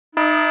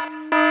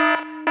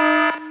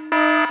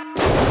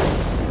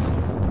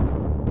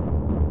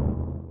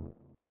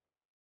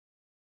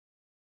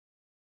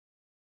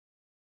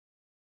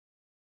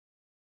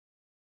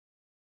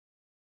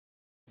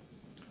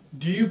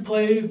Do you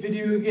play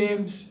video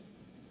games?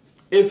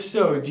 If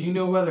so, do you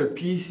know whether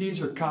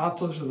PCs or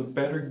consoles are the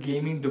better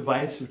gaming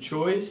device of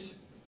choice?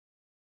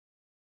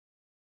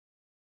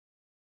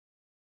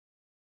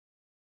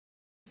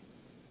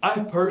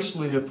 I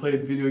personally have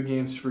played video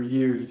games for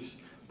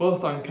years,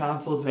 both on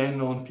consoles and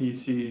on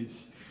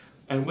PCs.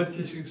 And with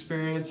this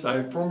experience, I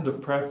have formed a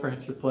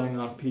preference of playing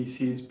on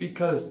PCs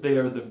because they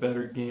are the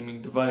better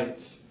gaming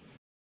device.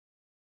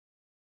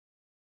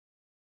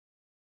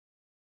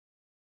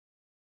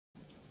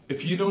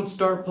 If you don't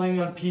start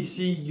playing on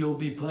PC, you'll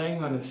be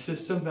playing on a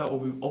system that will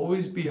be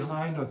always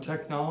behind on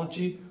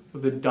technology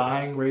with a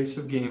dying race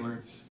of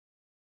gamers.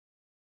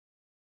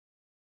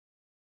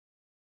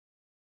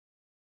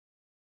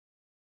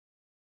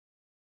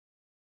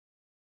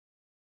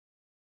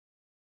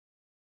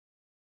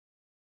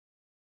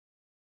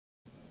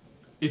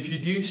 If you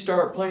do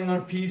start playing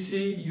on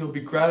PC, you'll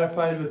be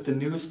gratified with the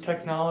newest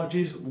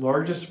technologies,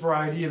 largest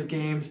variety of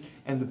games,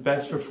 and the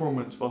best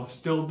performance while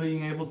still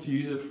being able to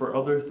use it for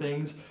other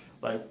things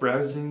like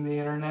browsing the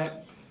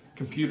internet,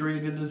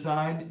 computer-aided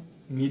design,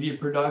 media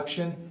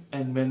production,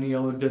 and many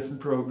other different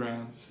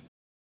programs.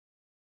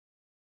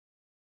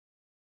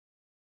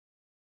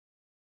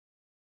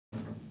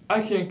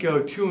 I can't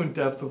go too in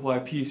depth of why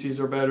PCs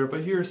are better,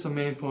 but here are some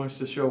main points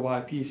to show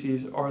why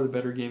PCs are the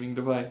better gaming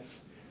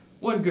device.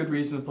 One good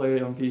reason to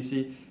play on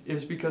PC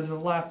is because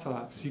of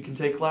laptops. You can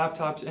take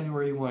laptops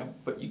anywhere you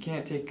want, but you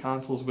can't take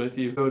consoles with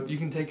you. So you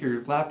can take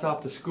your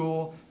laptop to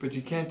school, but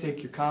you can't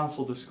take your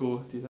console to school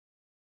with you.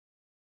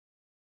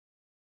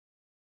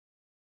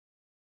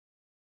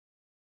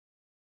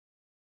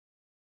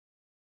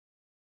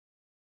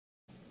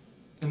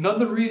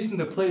 Another reason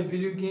to play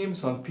video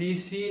games on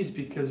PC is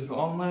because of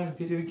online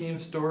video game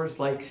stores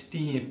like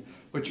Steam,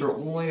 which are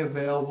only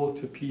available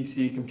to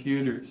PC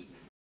computers.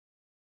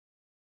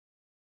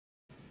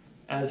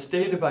 As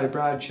stated by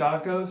Brad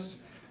Chacos,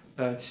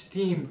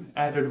 Steam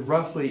added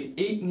roughly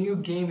 8 new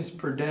games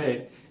per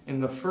day in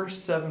the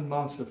first 7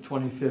 months of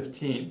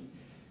 2015.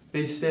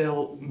 They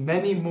sell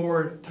many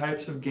more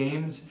types of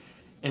games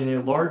in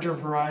a larger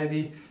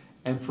variety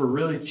and for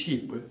really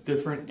cheap with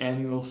different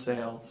annual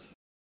sales.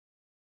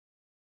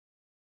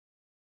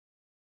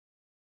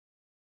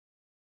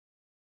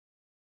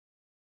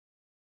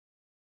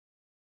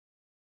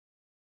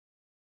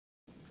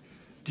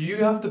 Do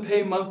you have to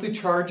pay monthly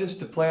charges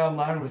to play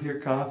online with your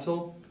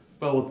console?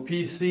 Well, with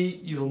PC,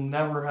 you'll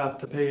never have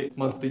to pay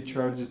monthly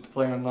charges to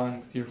play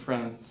online with your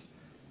friends.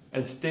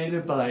 As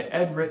stated by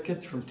Ed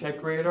Ricketts from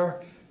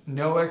TechRadar,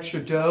 no extra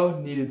dough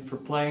needed for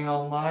playing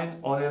online.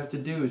 All you have to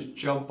do is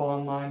jump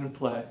online and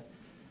play.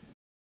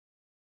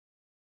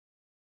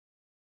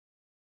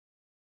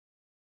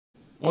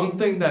 One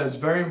thing that is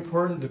very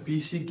important to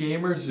PC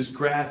gamers is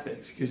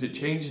graphics, because it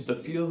changes the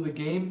feel of the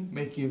game,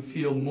 making you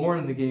feel more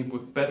in the game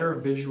with better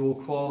visual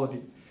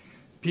quality.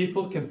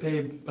 People can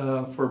pay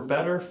for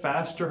better,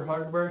 faster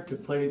hardware to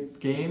play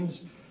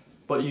games,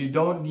 but you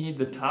don't need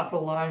the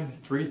top-of-the-line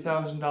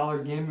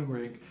 $3,000 gaming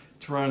rig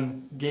to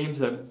run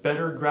games at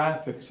better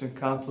graphics than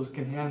consoles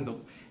can handle.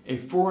 A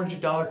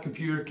 $400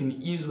 computer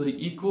can easily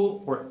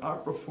equal or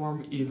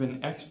outperform even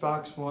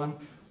Xbox One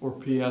or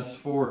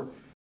PS4.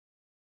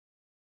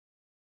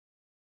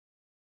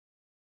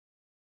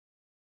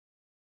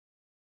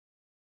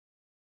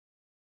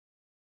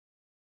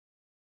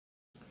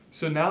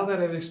 So now that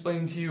I've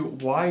explained to you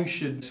why you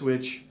should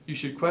switch, you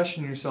should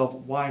question yourself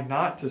why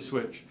not to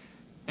switch.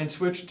 And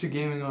switch to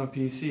gaming on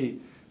PC,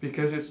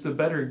 because it's the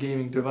better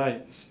gaming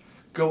device.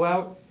 Go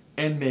out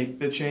and make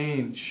the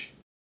change.